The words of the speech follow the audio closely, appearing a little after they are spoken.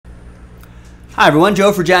Hi everyone,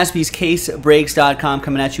 Joe for JaspysCaseBreaks.com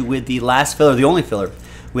coming at you with the last filler, the only filler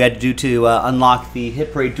we had to do to unlock the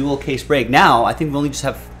Hit Parade dual case break. Now, I think we only just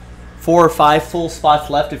have 4 or 5 full spots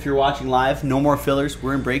left if you're watching live. No more fillers,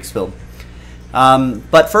 we're in Breaksville.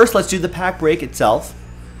 But first, let's do the pack break itself.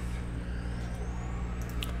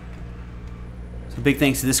 So big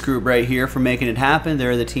thanks to this group right here for making it happen. There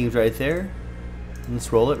are the teams right there.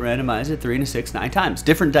 Let's roll it, randomize it, 3 and a 6, 9 times.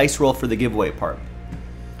 Different dice roll for the giveaway part.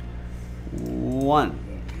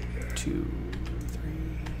 1, 2, 3,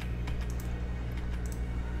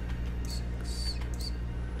 6, 7.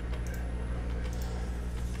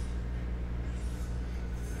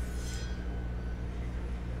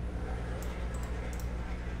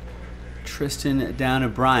 Tristan down to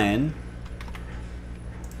Brian.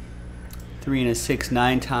 3 and a 6,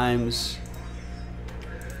 9 times.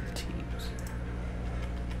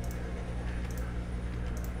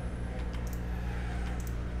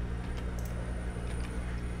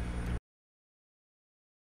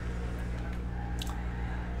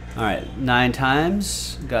 All right, 9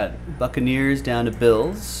 times. Got Buccaneers down to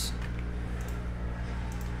Bills.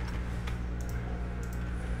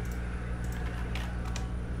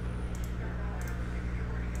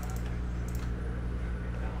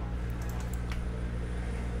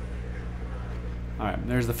 All right,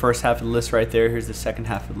 there's the first half of the list right there. Here's the second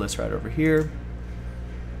half of the list right over here.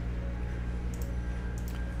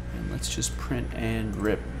 And let's just print and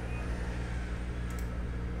rip.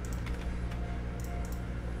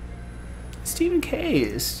 Stephen K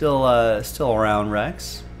is still around,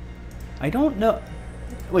 Rex. I don't know.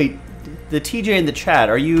 Wait, the TJ in the chat.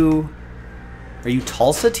 Are you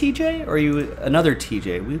Tulsa TJ or are you another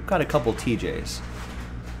TJ? We've got a couple TJs.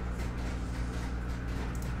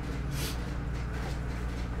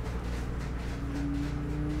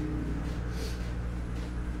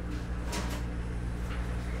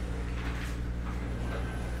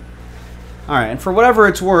 All right, and for whatever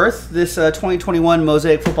it's worth, this 2021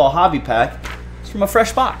 Mosaic Football Hobby Pack is from a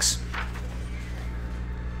fresh box.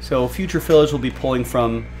 So future fillers will be pulling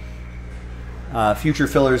from, future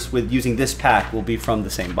fillers with using this pack will be from the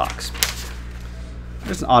same box.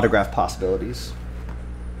 There's an autograph possibilities.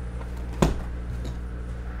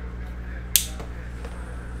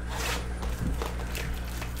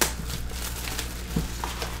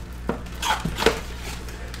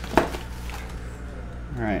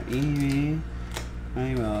 All right,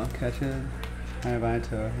 I will catch it.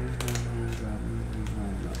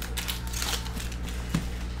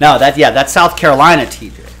 No, that's South Carolina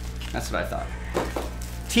TJ. That's what I thought.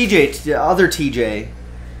 TJ, the other TJ,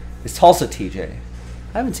 is Tulsa TJ.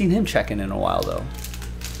 I haven't seen him check in a while though.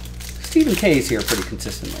 Stephen K is here pretty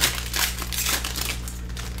consistently.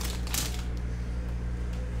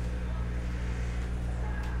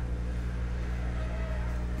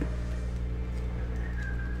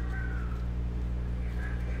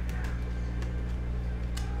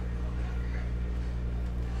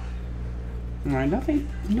 All right, nothing,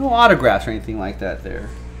 no autographs or anything like that there.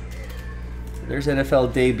 There's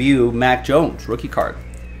NFL debut, Mac Jones, rookie card.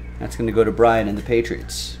 That's going to go to Brian and the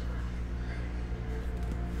Patriots.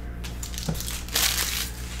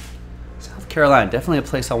 South Carolina, definitely a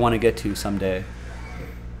place I want to get to someday.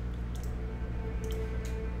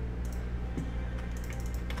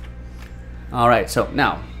 All right, so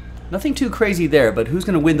now, nothing too crazy there, but who's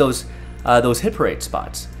going to win those Hit Parade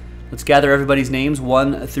spots? Let's gather everybody's names,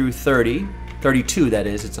 1 through 30. 32, that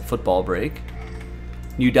is. It's a football break.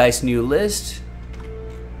 New dice, new list.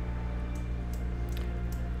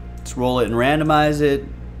 Let's roll it and randomize it.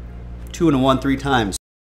 2 and a 1, 3 times.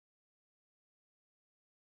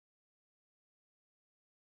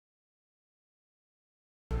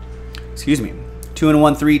 Excuse me. 2 and a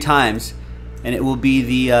 1, 3 times. And it will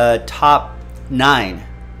be the top 9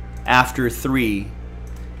 after 3.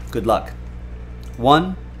 Good luck.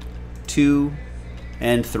 1, 2,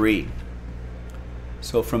 and 3.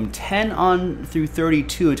 So from 10 on through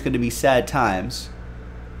 32, it's going to be sad times.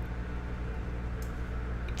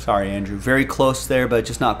 Sorry, Andrew. Very close there, but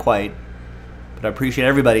just not quite. But I appreciate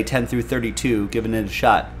everybody 10 through 32 giving it a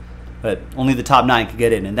shot. But only the top 9 can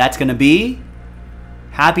get in. And that's going to be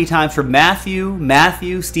happy times for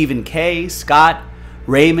Matthew, Stephen K, Scott,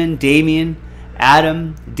 Raymond, Damien,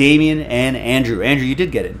 Adam, Damien, and Andrew. Andrew, you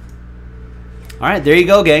did get in. All right, there you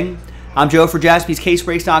go, gang. I'm Joe for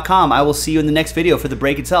JaspysCaseBreaks.com. I will see you in the next video for the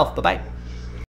break itself. Bye-bye.